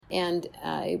And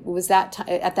it was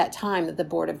at that time that the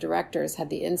board of directors had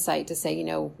the insight to say,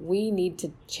 we need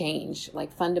to change,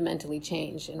 like fundamentally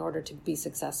change, in order to be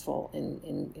successful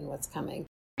in what's coming.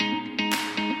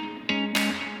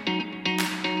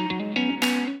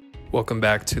 Welcome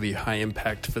back to the High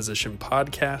Impact Physician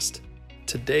Podcast.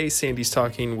 Today, Sandy's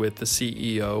talking with the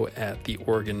CEO at the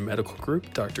Oregon Medical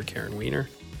Group, Dr. Karen Weiner.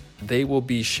 They will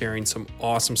be sharing some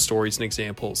awesome stories and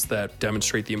examples that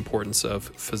demonstrate the importance of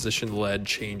physician-led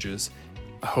changes.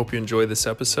 I hope you enjoy this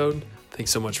episode. Thanks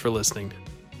so much for listening.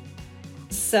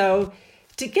 So,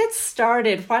 to get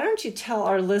started, why don't you tell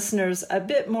our listeners a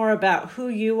bit more about who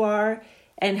you are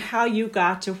and how you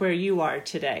got to where you are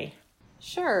today?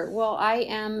 Sure. Well, I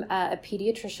am a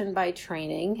pediatrician by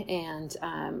training, and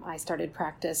I started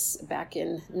practice back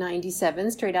in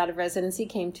 97, straight out of residency,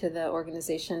 came to the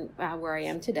organization where I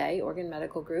am today, Oregon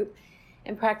Medical Group,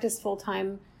 and practiced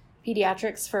full-time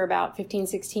pediatrics for about 15,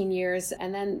 16 years.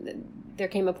 And then there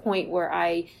came a point where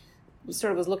I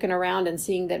sort of was looking around and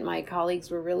seeing that my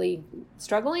colleagues were really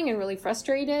struggling and really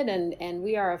frustrated, and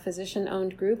we are a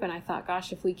physician-owned group, and I thought,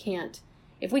 gosh, if we can't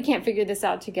figure this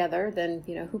out together, then,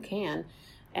 who can?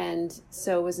 And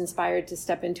so was inspired to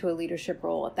step into a leadership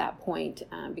role at that point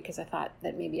because I thought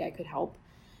that maybe I could help.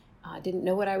 Didn't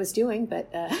know what I was doing, but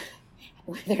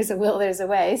where there's a will, there's a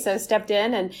way. So stepped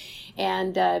in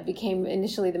and became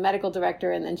initially the medical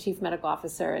director and then chief medical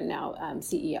officer and now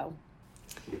CEO.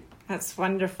 That's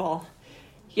wonderful.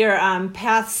 Your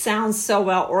path sounds so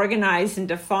well organized and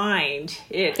defined.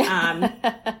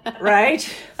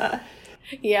 Right?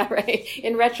 Yeah, right.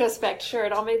 In retrospect, sure,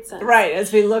 it all made sense. Right.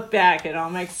 As we look back, it all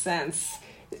makes sense.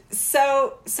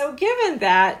 So given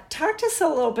that, talk to us a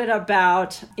little bit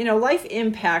about, life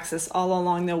impacts us all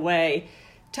along the way.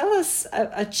 Tell us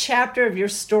a chapter of your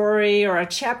story or a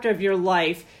chapter of your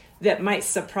life that might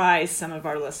surprise some of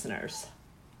our listeners.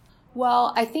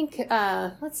 Well, I think,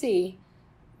 let's see.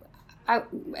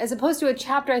 As opposed to a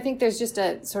chapter, I think there's just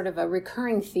a sort of a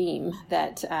recurring theme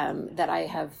that I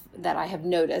have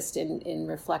noticed in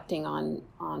reflecting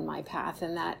on my path,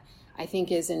 and that I think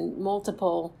is in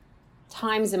multiple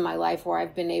times in my life where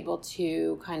I've been able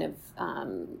to kind of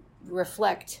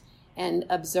reflect and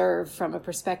observe from a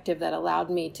perspective that allowed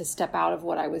me to step out of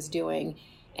what I was doing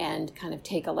and kind of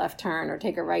take a left turn or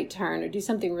take a right turn or do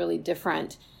something really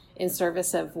different in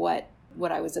service of what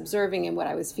I was observing and what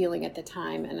I was feeling at the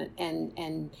time,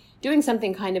 and doing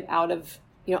something kind of out of,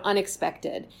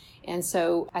 unexpected. And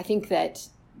so I think that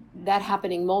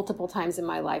happening multiple times in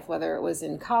my life, whether it was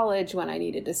in college when I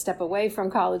needed to step away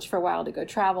from college for a while to go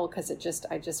travel because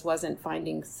I just wasn't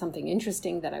finding something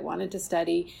interesting that I wanted to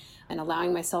study, and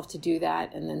allowing myself to do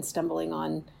that, and then stumbling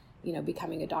on,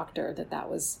 becoming a doctor, that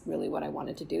was really what I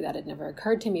wanted to do. That had never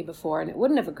occurred to me before, and it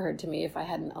wouldn't have occurred to me if I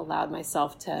hadn't allowed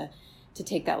myself to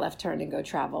take that left turn and go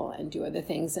travel and do other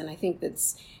things. And I think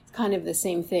that's kind of the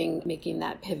same thing, making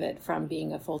that pivot from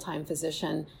being a full-time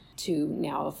physician to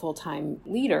now a full-time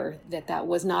leader, that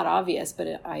was not obvious,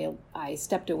 but I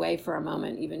stepped away for a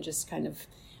moment, even just kind of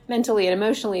mentally and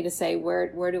emotionally, to say,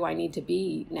 where do I need to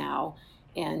be now?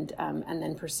 And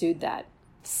then pursued that.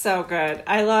 So good.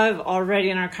 I love already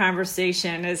in our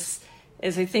conversation as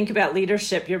we think about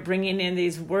leadership, you're bringing in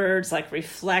these words like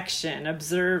reflection,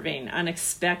 observing,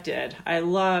 unexpected. I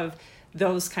love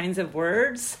those kinds of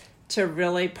words to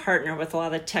really partner with a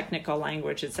lot of technical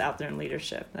language that's out there in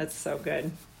leadership. That's so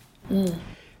good. Mm.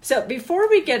 So before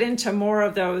we get into more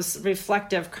of those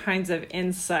reflective kinds of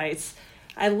insights,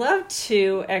 I'd love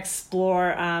to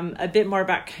explore a bit more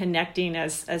about connecting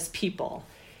as people.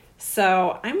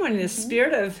 So I'm wondering, in the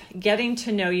spirit of getting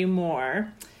to know you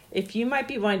more, if you might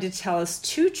be willing to tell us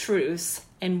 2 truths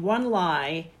and 1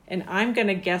 lie, and I'm going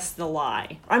to guess the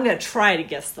lie. I'm going to try to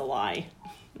guess the lie.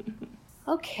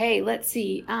 Okay, let's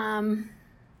see. I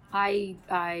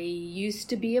used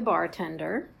to be a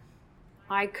bartender.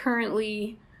 I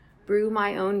currently brew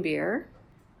my own beer,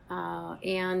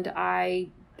 and I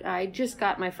just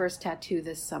got my first tattoo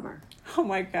this summer. Oh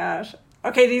my gosh.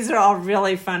 Okay, these are all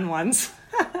really fun ones.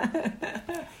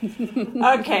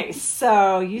 Okay,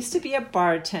 so used to be a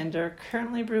bartender,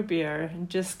 currently brew beer, and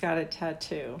just got a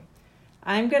tattoo.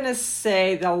 I'm going to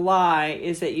say the lie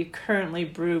is that you currently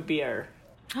brew beer.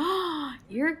 Oh,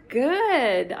 you're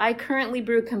good. I currently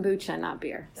brew kombucha, not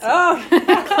beer. So. Oh!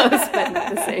 Close, but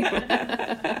not the same.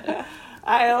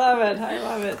 I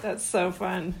love it. That's so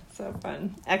fun.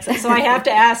 Excellent. So I have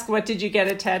to ask, what did you get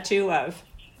a tattoo of?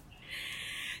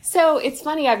 So it's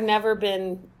funny, I've never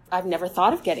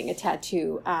thought of getting a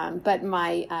tattoo, but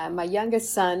my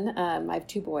youngest son, I have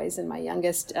 2 boys, and my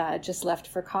youngest just left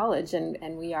for college,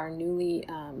 and we are newly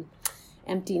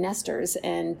empty nesters,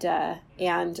 and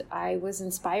I was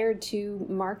inspired to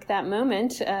mark that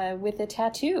moment with a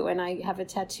tattoo, and I have a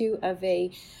tattoo of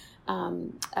a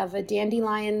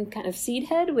dandelion kind of seed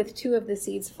head with 2 of the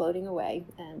seeds floating away,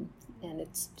 and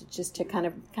it's just to kind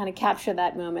of capture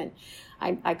that moment.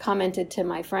 I commented to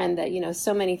my friend that,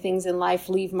 so many things in life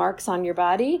leave marks on your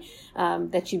body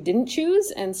that you didn't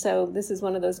choose. And so this is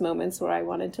one of those moments where I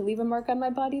wanted to leave a mark on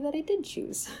my body that I did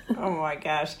choose. Oh my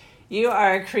gosh. You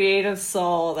are a creative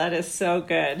soul. That is so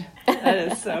good.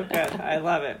 That is so good. I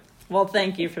love it. Well,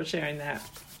 thank you for sharing that.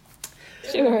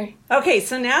 Sure. Okay,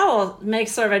 so now we'll make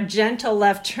sort of a gentle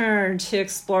left turn to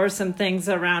explore some things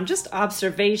around just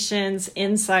observations,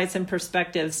 insights, and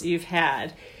perspectives you've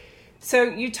had. So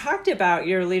you talked about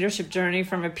your leadership journey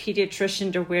from a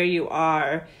pediatrician to where you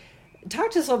are.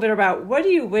 Talk to us a little bit about what do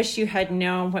you wish you had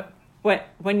known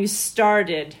when you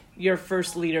started your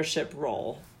first leadership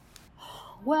role?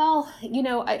 Well,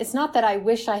 it's not that I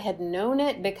wish I had known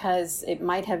it, because it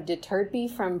might have deterred me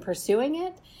from pursuing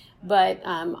it. But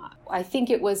I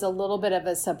think it was a little bit of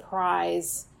a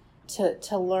surprise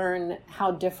to learn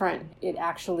how different it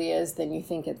actually is than you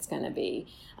think it's going to be.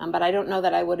 But I don't know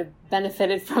that I would have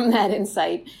benefited from that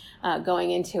insight going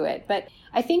into it. But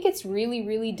I think it's really,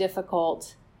 really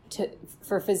difficult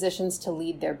for physicians to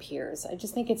lead their peers. I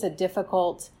just think it's a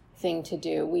difficult thing to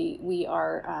do. We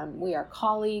are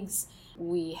colleagues.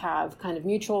 We have kind of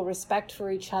mutual respect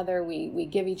for each other. We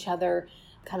give each other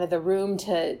kind of the room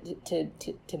to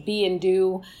be and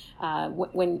do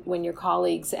when you're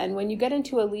colleagues. And when you get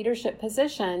into a leadership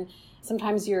position,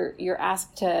 sometimes you're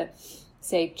asked to,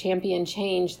 say, champion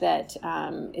change that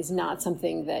is not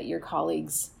something that your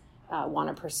colleagues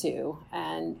want to pursue.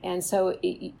 And so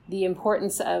the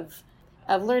importance of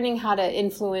learning how to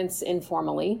influence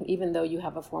informally, even though you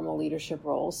have a formal leadership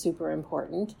role, super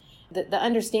important. The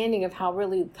understanding of how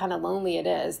really kind of lonely it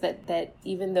is that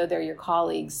even though they're your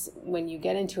colleagues, when you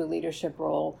get into a leadership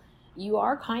role, you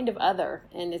are kind of other,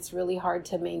 and it's really hard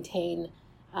to maintain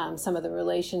some of the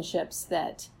relationships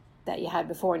that you had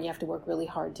before, and you have to work really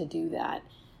hard to do that.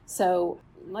 So,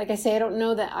 like I say, I don't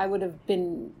know that I would have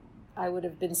been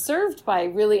served by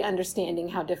really understanding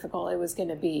how difficult it was going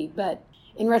to be, but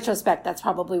in retrospect, that's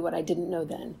probably what I didn't know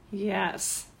then.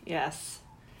 Yes.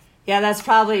 Yeah, that's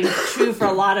probably true for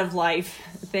a lot of life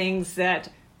things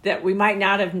that we might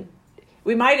have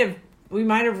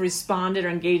responded or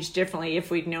engaged differently if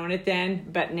we'd known it then,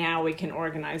 but now we can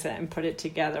organize it and put it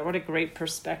together. What a great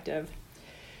perspective.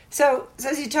 So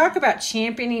as you talk about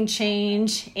championing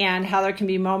change and how there can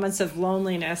be moments of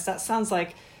loneliness, that sounds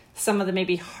like some of the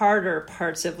maybe harder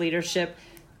parts of leadership.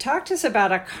 Talk to us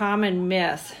about a common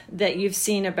myth that you've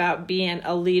seen about being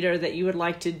a leader that you would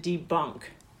like to debunk.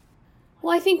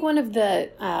 Well, I think one of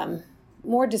the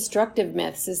more destructive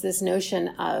myths is this notion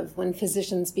of when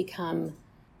physicians become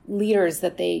leaders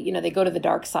that they go to the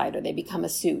dark side, or they become a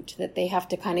suit, that they have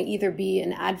to kind of either be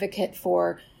an advocate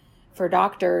for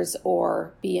doctors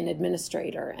or be an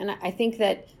administrator. And I think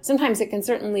that sometimes it can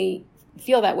certainly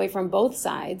feel that way from both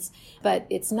sides, but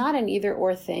it's not an either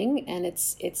or thing, and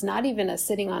it's not even a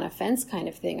sitting on a fence kind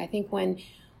of thing. I think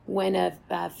when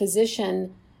a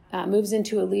physician moves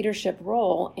into a leadership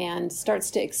role and starts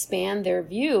to expand their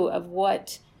view of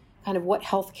what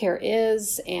healthcare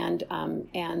is, and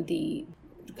the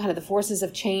kind of the forces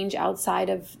of change outside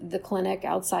of the clinic,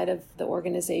 outside of the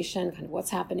organization, kind of what's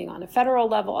happening on a federal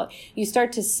level, you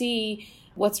start to see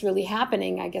what's really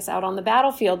happening, I guess, out on the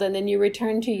battlefield, and then you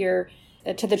return to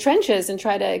the trenches and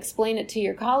try to explain it to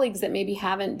your colleagues that maybe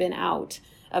haven't been out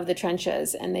of the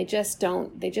trenches, and they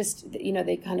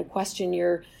kind of question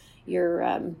your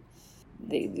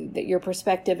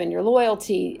perspective and your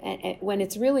loyalty, and when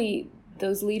it's really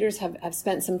those leaders have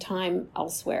spent some time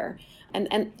elsewhere,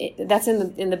 and that's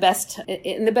in the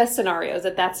best scenarios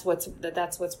that's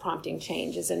what's prompting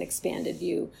change, is an expanded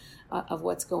view of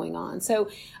what's going on. So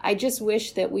I just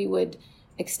wish that we would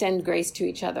extend grace to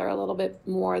each other a little bit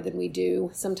more than we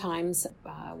do sometimes,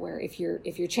 where if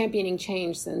you're championing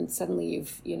change, then suddenly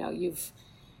you've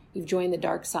joined the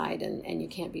dark side and you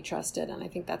can't be trusted. And I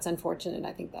think that's unfortunate.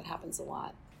 I think that happens a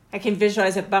lot. I can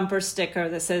visualize a bumper sticker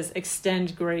that says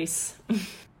 "Extend Grace."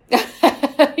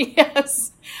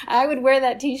 Yes, I would wear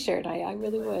that T-shirt. I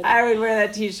really would. I would wear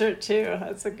that T-shirt too.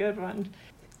 That's a good one.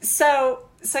 So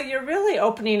you're really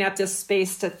opening up this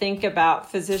space to think about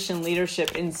physician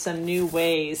leadership in some new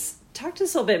ways. Talk to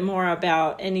us a little bit more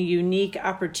about any unique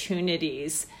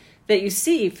opportunities that you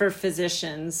see for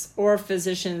physicians or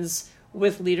physicians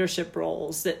with leadership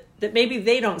roles that maybe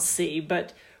they don't see,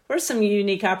 but what are some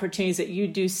unique opportunities that you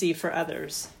do see for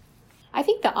others? I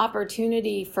think the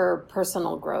opportunity for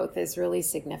personal growth is really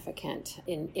significant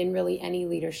in really any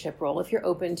leadership role. If you're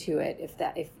open to it,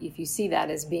 if you see that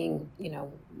as being,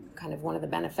 kind of one of the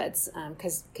benefits,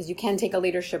 because you can take a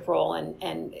leadership role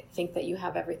and think that you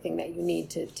have everything that you need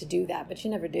to do that, but you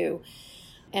never do.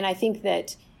 And I think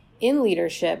that in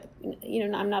leadership,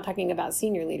 I'm not talking about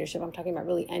senior leadership, I'm talking about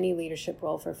really any leadership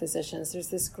role for physicians. There's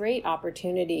this great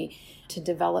opportunity to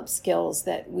develop skills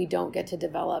that we don't get to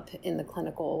develop in the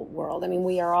clinical world. I mean,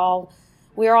 we are all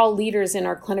leaders in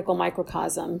our clinical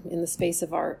microcosm, in the space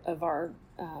of our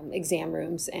exam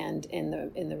rooms and in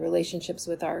the relationships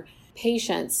with our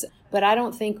patients. But I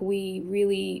don't think we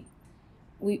really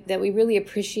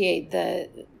appreciate the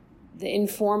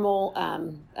informal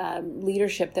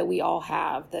leadership that we all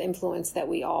have, the influence that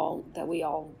we all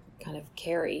kind of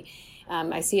carry.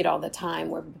 I see it all the time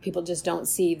where people just don't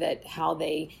see that how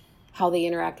they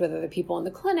interact with other people in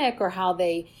the clinic, or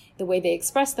the way they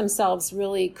express themselves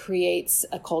really creates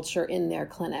a culture in their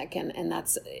clinic, and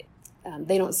that's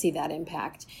they don't see that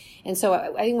impact. And so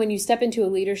I think when you step into a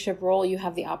leadership role, you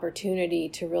have the opportunity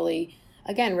to really,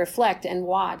 again, reflect and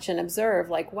watch and observe,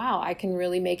 like, wow, I can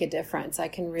really make a difference. I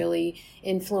can really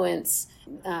influence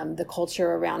the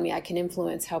culture around me. I can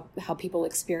influence how people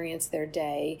experience their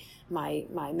day, my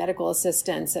medical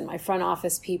assistants and my front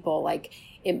office people, like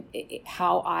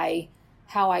how I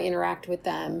interact with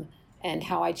them and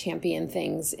how I champion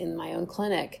things in my own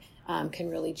clinic can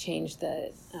really change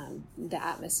the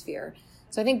atmosphere.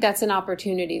 So I think that's an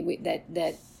opportunity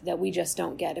that we just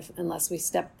don't get unless we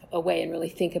step away and really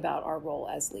think about our role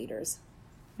as leaders.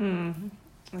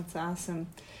 That's awesome.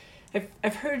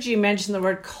 I've heard you mention the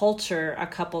word culture a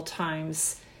couple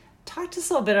times. Talk to us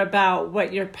a little bit about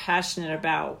what you're passionate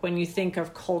about when you think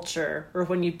of culture, or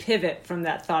when you pivot from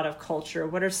that thought of culture.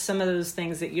 What are some of those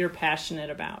things that you're passionate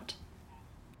about?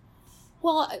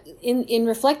 Well, in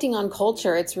reflecting on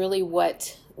culture, it's really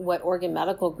what Oregon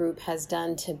Medical Group has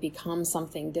done to become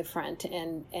something different,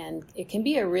 and it can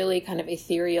be a really kind of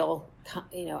ethereal,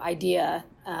 idea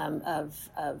of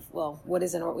what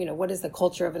is what is the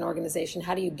culture of an organization?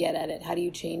 How do you get at it? How do you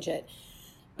change it?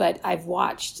 But I've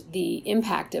watched the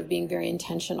impact of being very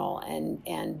intentional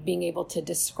and being able to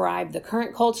describe the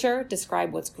current culture,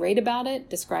 describe what's great about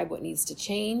it, describe what needs to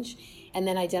change, and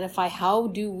then identify how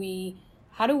do we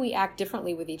act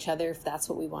differently with each other if that's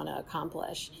what we want to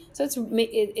accomplish. So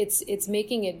it's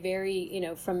making it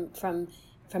very,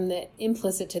 from the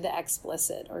implicit to the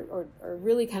explicit, or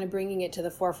really kind of bringing it to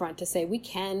the forefront to say we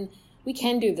can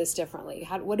do this differently.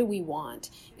 What do we want?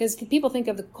 Because people think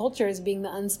of the culture as being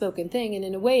the unspoken thing, and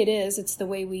in a way it is. It's the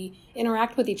way we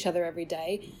interact with each other every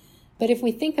day. But if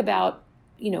we think about,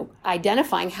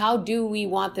 identifying how do we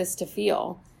want this to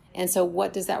feel, and so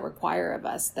what does that require of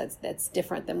us that's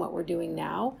different than what we're doing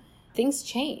now, things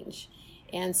change.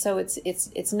 And so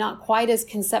it's not quite as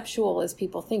conceptual as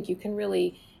people think. You can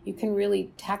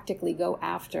really tactically go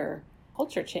after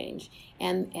culture change,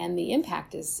 and the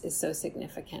impact is so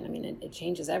significant. I mean, it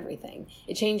changes everything.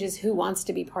 It changes who wants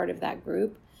to be part of that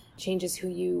group, changes who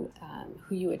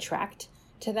you attract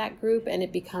to that group, and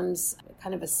it becomes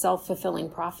kind of a self-fulfilling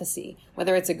prophecy.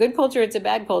 Whether it's a good culture, it's a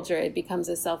bad culture, it becomes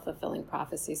a self-fulfilling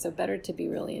prophecy. So better to be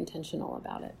really intentional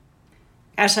about it.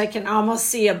 Ash, I can almost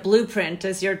see a blueprint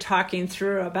as you're talking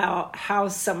through about how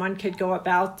someone could go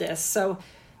about this. So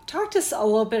talk to us a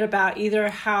little bit about either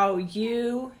how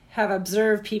you have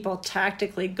observed people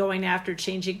tactically going after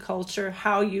changing culture,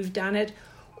 how you've done it,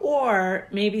 or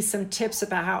maybe some tips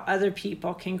about how other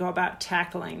people can go about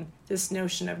tackling this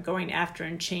notion of going after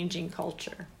and changing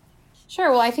culture. Sure.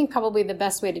 Well, I think probably the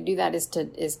best way to do that is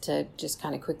to just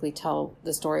kind of quickly tell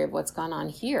the story of what's gone on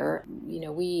here.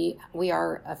 We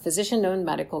are a physician-owned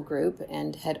medical group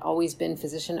and had always been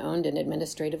physician-owned and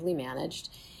administratively managed,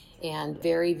 and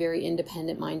very, very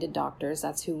independent-minded doctors.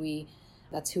 That's who we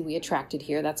attracted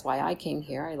here. That's why I came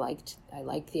here. I liked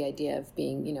the idea of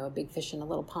being, a big fish in a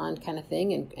little pond kind of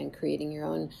thing, and creating your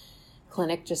own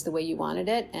clinic just the way you wanted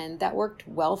it. And that worked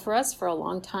well for us for a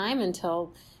long time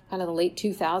until kind of the late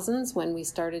 2000s, when we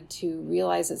started to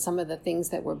realize that some of the things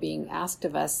that were being asked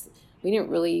of us, we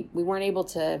weren't able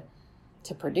to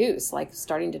produce, like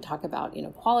starting to talk about,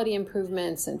 quality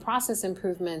improvements and process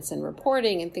improvements and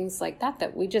reporting and things like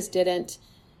that we just didn't.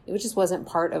 It just wasn't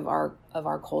part of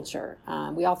our culture.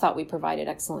 We all thought we provided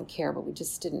excellent care, but we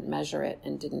just didn't measure it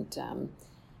and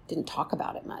didn't talk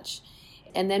about it much.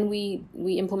 And then we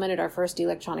implemented our first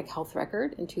electronic health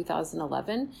record in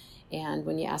 2011. And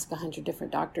when you ask 100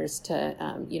 different doctors to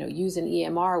use an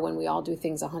EMR when we all do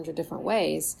things 100 different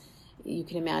ways, you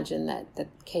can imagine that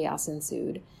chaos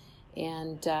ensued.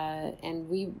 And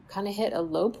we kind of hit a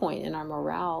low point in our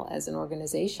morale as an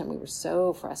organization. We were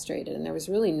so frustrated, and there was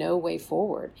really no way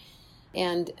forward.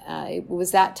 And it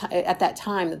was at that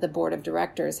time that the board of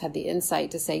directors had the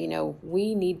insight to say,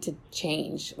 we need to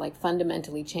change, like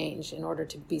fundamentally change, in order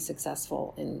to be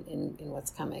successful in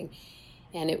what's coming.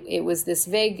 And it was this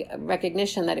vague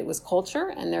recognition that it was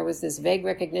culture, and there was this vague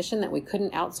recognition that we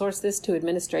couldn't outsource this to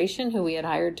administration, who we had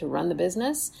hired to run the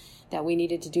business, that we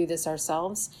needed to do this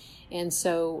ourselves. And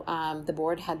so the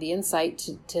board had the insight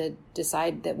to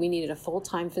decide that we needed a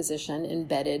full-time physician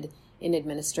embedded in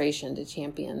administration to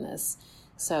champion this.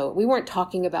 So we weren't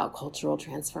talking about cultural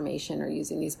transformation or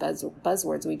using these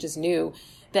buzzwords. We just knew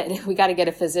that we got to get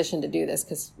a physician to do this,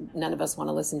 because none of us want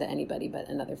to listen to anybody but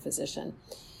another physician.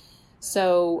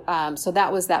 So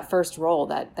that was that first role,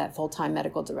 that full-time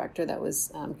medical director that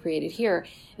was created here.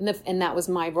 And that was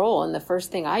my role. And the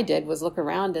first thing I did was look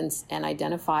around and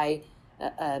identify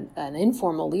an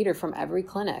informal leader from every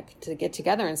clinic to get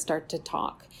together and start to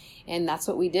talk. And that's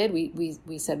what we did.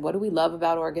 We said, what do we love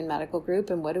about Oregon Medical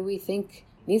Group, and what do we think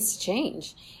needs to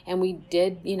change? And we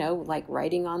did, like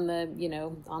writing on the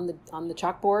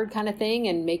chalkboard kind of thing,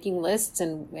 and making lists,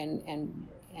 and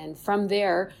from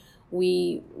there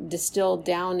we distilled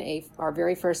down our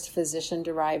very first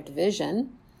physician-derived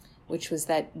vision, which was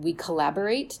that we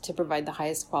collaborate to provide the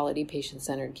highest quality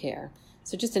patient-centered care.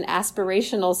 So just an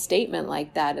aspirational statement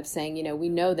like that of saying, we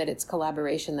know that it's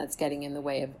collaboration that's getting in the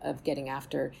way of getting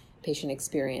after patient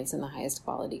experience and the highest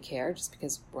quality care, just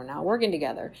because we're not working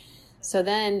together. So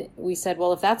then we said,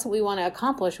 well, if that's what we want to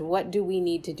accomplish, what do we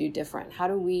need to do different? How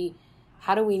do we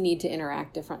need to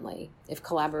interact differently if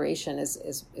collaboration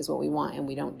is what we want and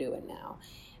we don't do it now?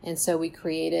 And so we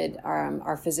created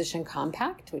our physician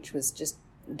compact, which was just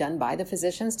done by the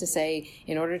physicians to say,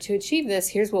 in order to achieve this,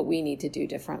 here's what we need to do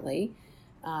differently.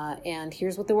 And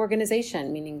here's what the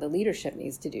organization, meaning the leadership,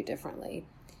 needs to do differently.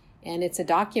 And it's a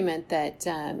document that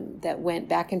went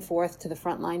back and forth to the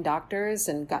frontline doctors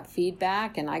and got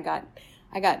feedback. And I got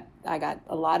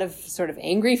a lot of sort of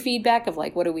angry feedback of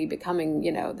like, what are we becoming?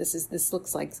 This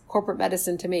looks like corporate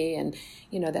medicine to me, and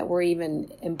that we're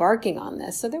even embarking on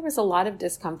this. So there was a lot of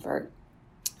discomfort,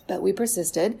 but we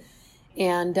persisted,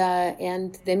 and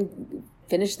then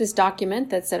finished this document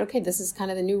that said, okay, this is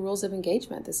kind of the new rules of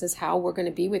engagement. This is how we're going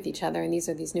to be with each other, and these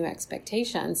are these new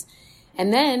expectations.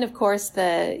 And then, of course,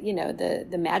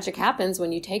 the magic happens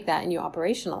when you take that and you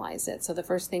operationalize it. So the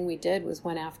first thing we did was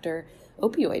went after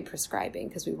opioid prescribing,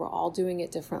 because we were all doing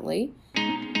it differently.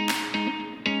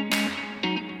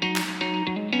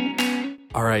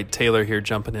 All right, Taylor here,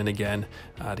 jumping in again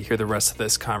to hear the rest of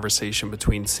this conversation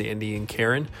between Sandy and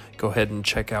Karen. Go ahead and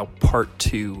check out part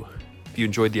 2. If you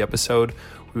enjoyed the episode,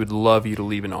 we would love you to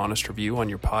leave an honest review on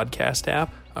your podcast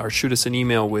app, or shoot us an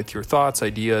email with your thoughts,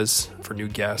 ideas for new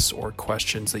guests, or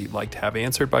questions that you'd like to have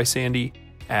answered by Sandy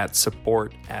at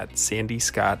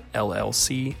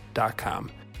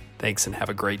support@sandyscottllc.com. Thanks, and have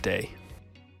a great day.